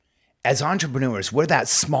As entrepreneurs, we're that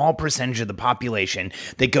small percentage of the population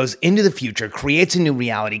that goes into the future, creates a new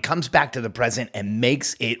reality, comes back to the present, and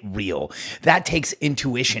makes it real. That takes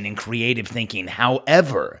intuition and creative thinking.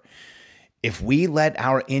 However, if we let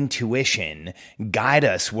our intuition guide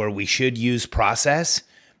us where we should use process,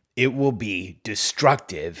 it will be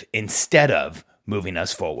destructive instead of moving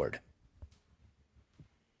us forward.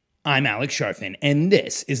 I'm Alex Sharfin, and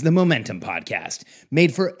this is the Momentum Podcast,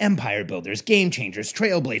 made for empire builders, game changers,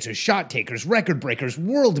 trailblazers, shot takers, record breakers,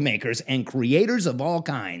 world makers, and creators of all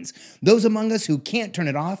kinds. Those among us who can't turn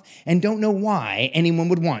it off and don't know why anyone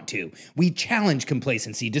would want to. We challenge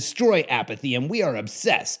complacency, destroy apathy, and we are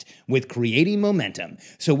obsessed with creating momentum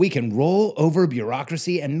so we can roll over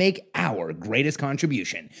bureaucracy and make our greatest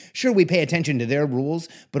contribution. Sure, we pay attention to their rules,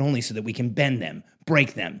 but only so that we can bend them,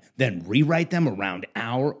 break them, then rewrite them around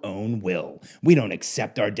our own will. We don't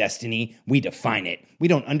accept our destiny, we define it. We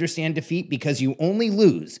don't understand defeat because you only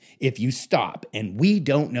lose if you stop, and we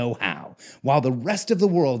don't know how. While the rest of the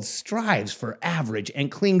world strives for average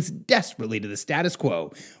and clings desperately to the status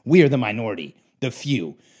quo, we are the minority, the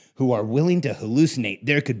few, who are willing to hallucinate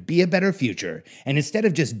there could be a better future, and instead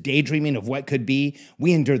of just daydreaming of what could be,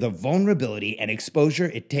 we endure the vulnerability and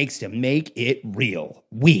exposure it takes to make it real.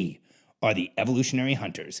 We are the evolutionary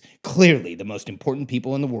hunters, clearly the most important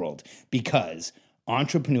people in the world, because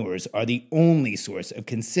entrepreneurs are the only source of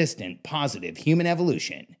consistent, positive human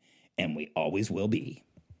evolution, and we always will be.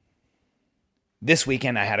 This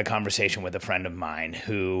weekend, I had a conversation with a friend of mine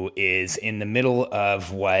who is in the middle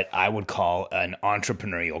of what I would call an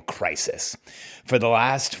entrepreneurial crisis. For the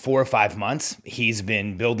last 4 or 5 months, he's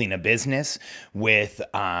been building a business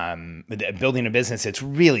that's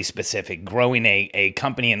really specific, growing a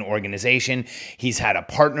company and organization. He's had a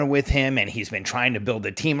partner with him, and he's been trying to build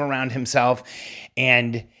a team around himself,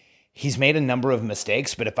 and he's made a number of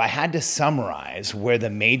mistakes, but if I had to summarize where the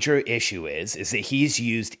major issue is that he's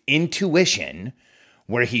used intuition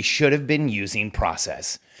where he should have been using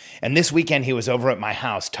process. And this weekend, he was over at my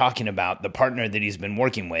house talking about the partner that he's been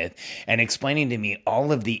working with and explaining to me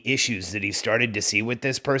all of the issues that he started to see with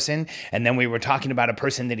this person. And then we were talking about a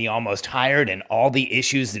person that he almost hired and all the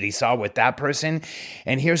issues that he saw with that person.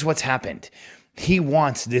 And here's what's happened. He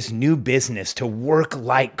wants this new business to work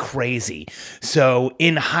like crazy. So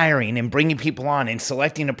in hiring and bringing people on and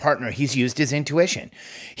selecting a partner, he's used his intuition.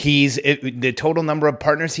 The total number of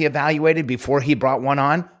partners he evaluated before he brought one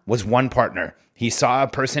on was one partner. He saw a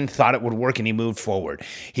person, thought it would work, and he moved forward.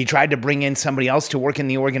 He tried to bring in somebody else to work in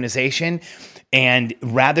the organization, and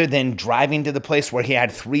rather than driving to the place where he had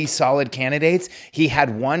 3 solid candidates, he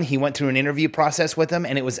had one. He went through an interview process with them,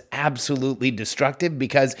 and it was absolutely destructive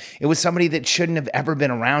because it was somebody that shouldn't have ever been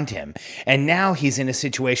around him. And now he's in a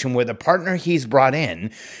situation where the partner he's brought in,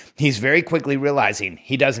 he's very quickly realizing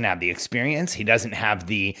he doesn't have the experience, he doesn't have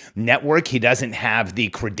the network, he doesn't have the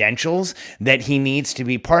credentials that he needs to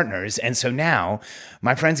be partners. And so now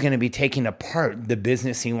my friend's going to be taking apart the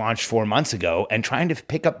business he launched 4 months ago and trying to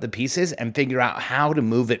pick up the pieces and figure out how to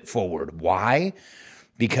move it forward. Why?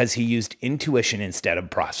 Because he used intuition instead of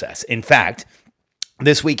process. In fact,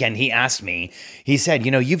 this weekend, he asked me, he said,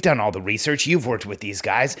 you've done all the research, you've worked with these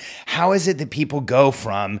guys. How is it that people go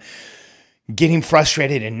from getting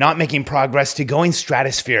frustrated and not making progress to going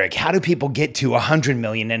stratospheric? How do people get to 100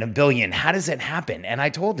 million and 1 billion? How does it happen? And I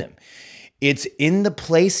told him, it's in the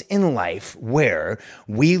place in life where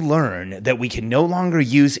we learn that we can no longer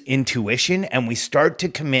use intuition and we start to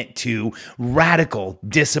commit to radical,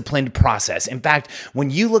 disciplined process. In fact, when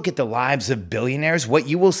you look at the lives of billionaires, what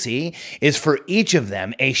you will see is for each of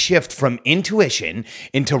them a shift from intuition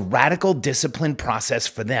into radical, disciplined process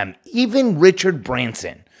for them. Even Richard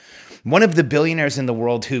Branson, one of the billionaires in the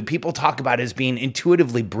world who people talk about as being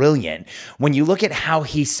intuitively brilliant, when you look at how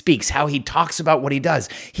he speaks, how he talks about what he does,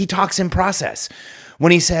 he talks in process.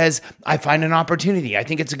 When he says, I find an opportunity, I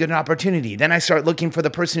think it's a good opportunity, then I start looking for the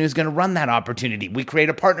person who's going to run that opportunity. We create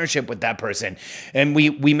a partnership with that person, and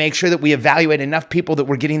we make sure that we evaluate enough people that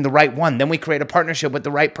we're getting the right one. Then we create a partnership with the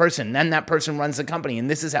right person. Then that person runs the company, and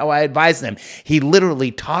this is how I advise them. He literally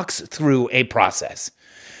talks through a process.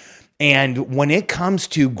 And when it comes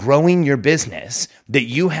to growing your business that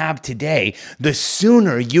you have today, the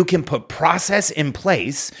sooner you can put process in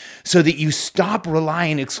place so that you stop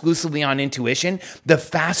relying exclusively on intuition, the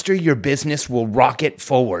faster your business will rocket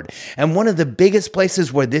forward. And one of the biggest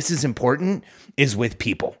places where this is important is with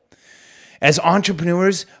people. As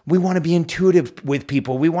entrepreneurs, we want to be intuitive with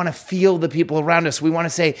people. We want to feel the people around us. We want to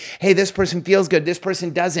say, hey, this person feels good. This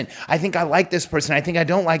person doesn't. I think I like this person. I think I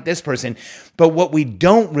don't like this person. But what we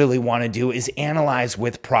don't really want to do is analyze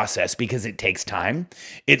with process because it takes time.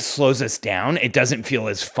 It slows us down. It doesn't feel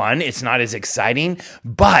as fun. It's not as exciting.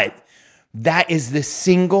 But That is the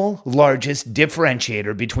single largest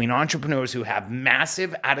differentiator between entrepreneurs who have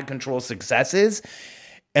massive, out of control successes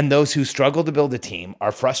and those who struggle to build a team,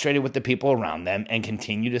 are frustrated with the people around them, and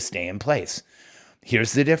continue to stay in place.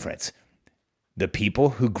 Here's the difference. The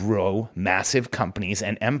people who grow massive companies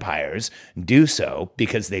and empires do so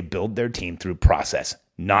because they build their team through process,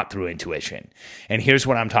 not through intuition. And here's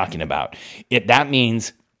what I'm talking about. That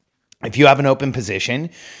means if you have an open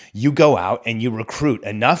position, you go out and you recruit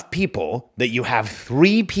enough people that you have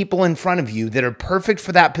 3 people in front of you that are perfect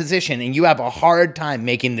for that position, and you have a hard time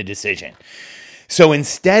making the decision. So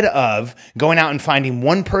instead of going out and finding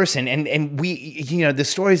one person, and we, the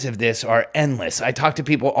stories of this are endless. I talk to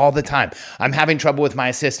people all the time. I'm having trouble with my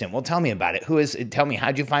assistant. Well, tell me about it. Tell me,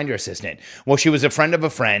 how'd you find your assistant? Well, she was a friend of a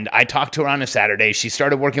friend. I talked to her on a Saturday. She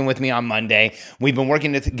started working with me on Monday. We've been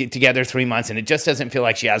working together 3 months, and it just doesn't feel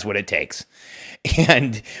like she has what it takes.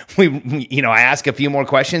 And I ask a few more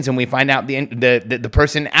questions, and we find out the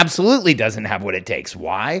person absolutely doesn't have what it takes.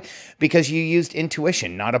 Why? Because you used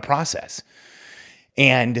intuition, not a process.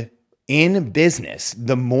 And in business,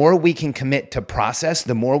 the more we can commit to process,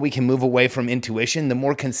 the more we can move away from intuition, the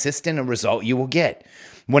more consistent a result you will get.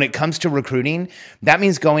 When it comes to recruiting, that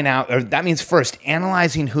means first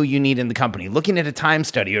analyzing who you need in the company, looking at a time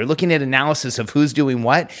study or looking at analysis of who's doing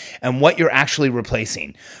what and what you're actually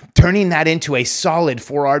replacing, turning that into a solid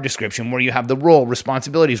 4R description where you have the role,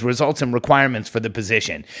 responsibilities, results, and requirements for the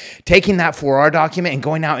position. Taking that 4R document and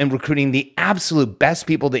going out and recruiting the absolute best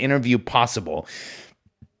people to interview possible.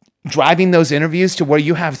 Driving those interviews to where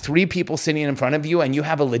you have 3 people sitting in front of you and you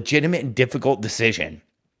have a legitimate and difficult decision.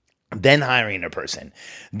 Then hiring a person.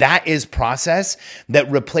 That is process that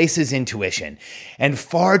replaces intuition. And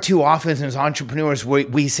far too often as entrepreneurs,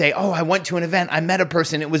 we say, oh, I went to an event, I met a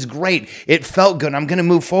person, it was great, it felt good, I'm going to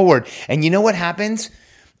move forward. And you know what happens?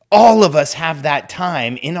 All of us have that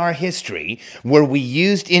time in our history where we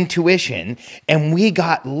used intuition and we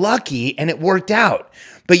got lucky and it worked out.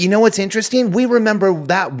 But you know what's interesting? We remember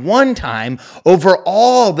that one time over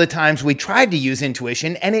all the times we tried to use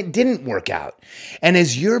intuition and it didn't work out. And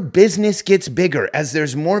as your business gets bigger, as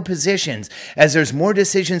there's more positions, as there's more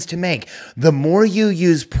decisions to make, the more you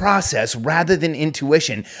use process rather than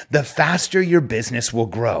intuition, the faster your business will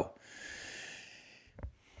grow.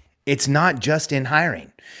 It's not just in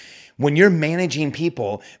hiring. When you're managing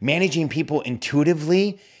people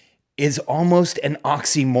intuitively is almost an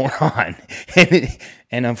oxymoron.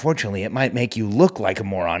 And unfortunately, it might make you look like a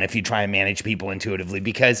moron if you try and manage people intuitively,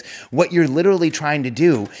 because what you're literally trying to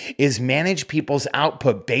do is manage people's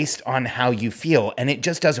output based on how you feel, and it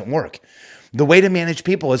just doesn't work. The way to manage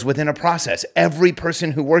people is within a process. Every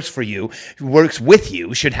person who works for you, who works with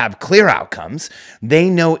you, should have clear outcomes. They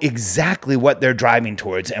know exactly what they're driving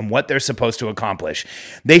towards and what they're supposed to accomplish.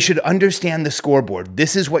 They should understand the scoreboard.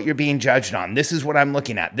 This is what you're being judged on. This is what I'm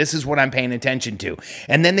looking at. This is what I'm paying attention to.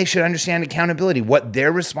 And then they should understand accountability, what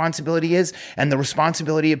their responsibility is and the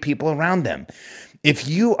responsibility of people around them. If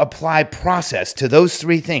you apply process to those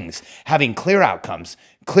 3 things, having clear outcomes,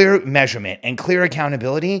 clear measurement, and clear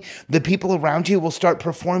accountability, the people around you will start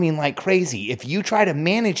performing like crazy. If you try to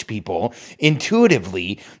manage people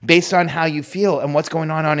intuitively based on how you feel and what's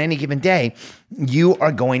going on any given day, you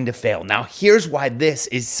are going to fail. Now, here's why this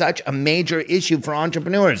is such a major issue for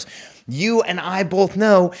entrepreneurs. You and I both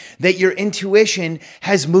know that your intuition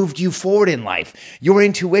has moved you forward in life. Your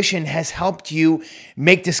intuition has helped you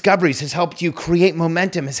make discoveries, has helped you create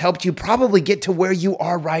momentum, has helped you probably get to where you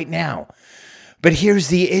are right now. But here's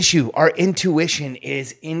the issue. Our intuition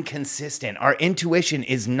is inconsistent. Our intuition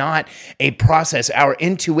is not a process. Our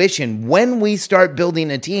intuition, when we start building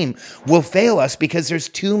a team, will fail us because there's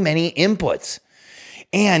too many inputs.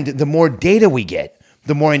 And the more data we get,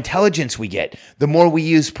 the more intelligence we get, the more we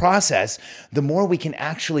use process, the more we can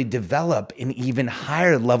actually develop an even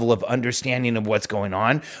higher level of understanding of what's going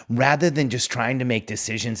on rather than just trying to make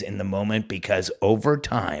decisions in the moment, because over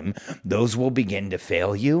time, those will begin to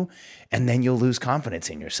fail you and then you'll lose confidence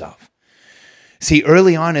in yourself. See,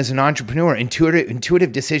 early on as an entrepreneur,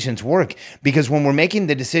 intuitive decisions work because when we're making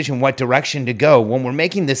the decision what direction to go, when we're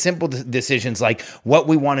making the simple decisions like what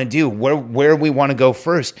we want to do, where we want to go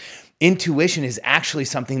first, intuition is actually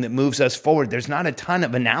something that moves us forward. There's not a ton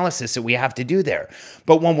of analysis that we have to do there.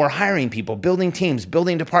 But when we're hiring people, building teams,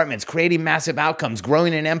 building departments, creating massive outcomes,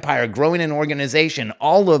 growing an empire, growing an organization,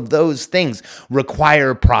 all of those things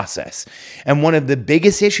require process. And one of the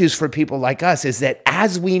biggest issues for people like us is that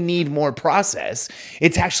as we need more process,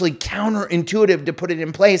 it's actually counterintuitive to put it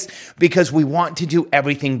in place because we want to do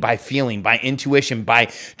everything by feeling, by intuition, by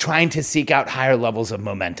trying to seek out higher levels of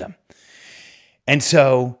momentum. And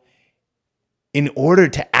so in order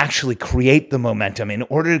to actually create the momentum, in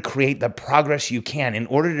order to create the progress you can, in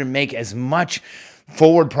order to make as much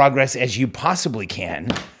forward progress as you possibly can,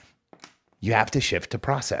 you have to shift to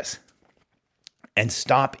process and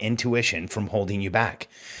stop intuition from holding you back.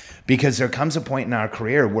 Because there comes a point in our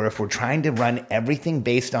career where if we're trying to run everything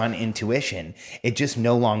based on intuition, it just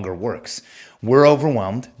no longer works. We're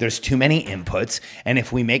overwhelmed. There's too many inputs. And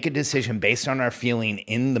if we make a decision based on our feeling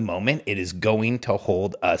in the moment, it is going to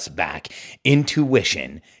hold us back.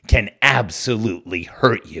 Intuition can absolutely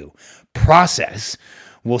hurt you. Process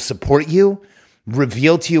will support you,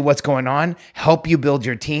 reveal to you what's going on, help you build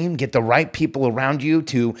your team, get the right people around you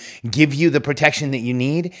to give you the protection that you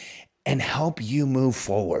need, and help you move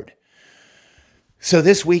forward. So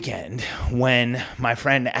this weekend, when my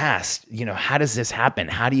friend asked, how does this happen?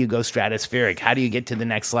 How do you go stratospheric? How do you get to the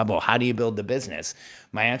next level? How do you build the business?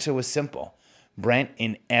 My answer was simple. Brent,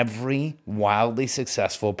 in every wildly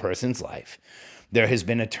successful person's life, there has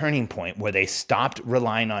been a turning point where they stopped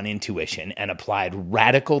relying on intuition and applied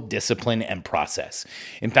radical discipline and process.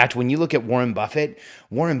 In fact, when you look at Warren Buffett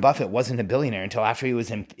wasn't a billionaire until after he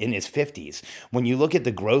was in his 50s. When you look at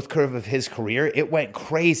the growth curve of his career, it went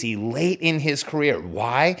crazy late in his career.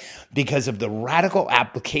 Why? Because of the radical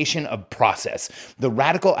application of process, the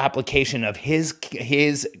radical application of his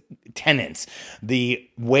tenets, the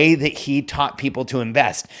way that he taught people to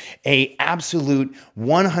invest, a absolute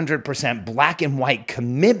 100% black and white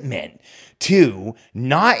commitment to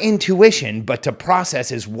not intuition, but to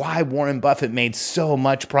process is why Warren Buffett made so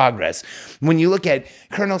much progress. When you look at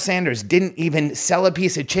Colonel Sanders, didn't even sell a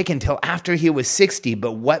piece of chicken till after he was 60,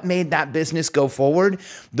 but what made that business go forward?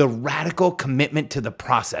 The radical commitment to the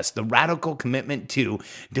process, the radical commitment to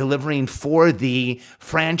delivering for the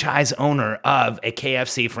franchise owner of a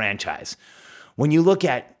KFC franchise. When you look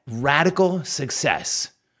at radical success,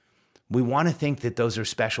 we want to think that those are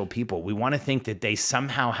special people. We want to think that they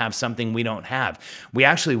somehow have something we don't have. We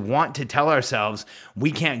actually want to tell ourselves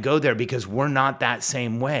we can't go there because we're not that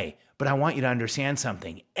same way. But I want you to understand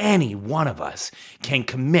something. Any one of us can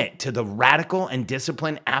commit to the radical and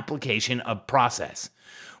disciplined application of process.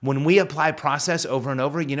 When we apply process over and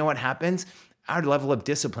over, you know what happens? Our level of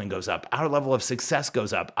discipline goes up. Our level of success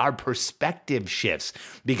goes up. Our perspective shifts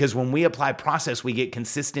because when we apply process, we get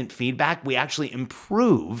consistent feedback. We actually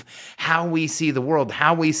improve how we see the world,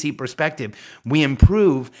 how we see perspective. We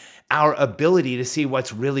improve our ability to see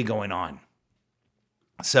what's really going on.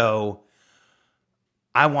 So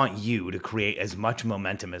I want you to create as much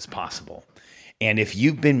momentum as possible. And if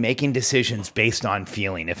you've been making decisions based on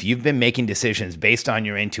feeling, if you've been making decisions based on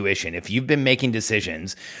your intuition, if you've been making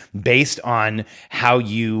decisions based on how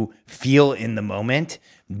you feel in the moment,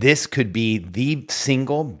 this could be the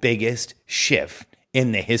single biggest shift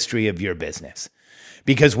in the history of your business.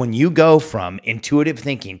 Because when you go from intuitive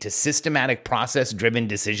thinking to systematic process-driven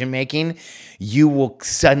decision-making, you will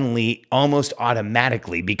suddenly, almost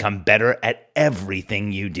automatically, become better at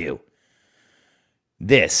everything you do.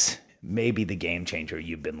 This may be the game changer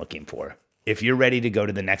you've been looking for. If you're ready to go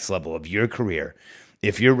to the next level of your career,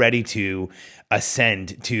 if you're ready to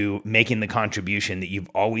ascend to making the contribution that you've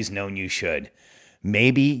always known you should,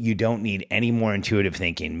 maybe you don't need any more intuitive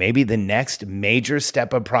thinking. Maybe the next major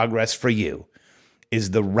step of progress for you is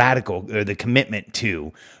the radical or the commitment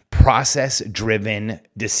to process-driven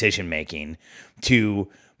decision-making, to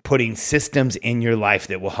putting systems in your life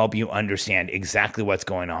that will help you understand exactly what's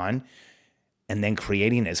going on, and then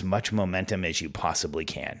creating as much momentum as you possibly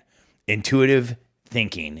can. Intuitive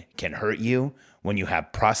thinking can hurt you. When you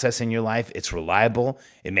have process in your life, it's reliable,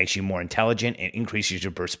 it makes you more intelligent, it increases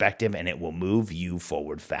your perspective, and it will move you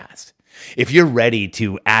forward fast. If you're ready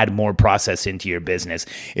to add more process into your business,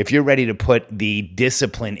 if you're ready to put the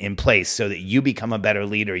discipline in place so that you become a better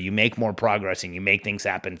leader, you make more progress, and you make things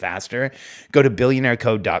happen faster, go to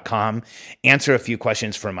billionairecode.com, answer a few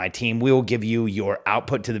questions for my team. We will give you your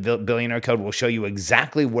output to the Billionaire Code. We'll show you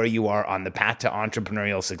exactly where you are on the path to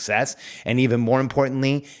entrepreneurial success, and even more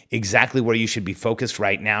importantly, exactly where you should be focused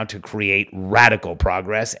right now to create radical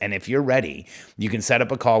progress. And if you're ready, you can set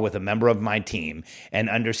up a call with a member of my team and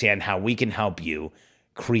understand how we can help you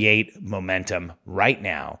create momentum right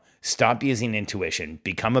now, stop using intuition,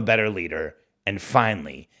 become a better leader, and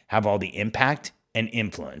finally have all the impact and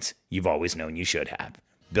influence you've always known you should have.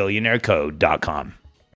 billionairecode.com.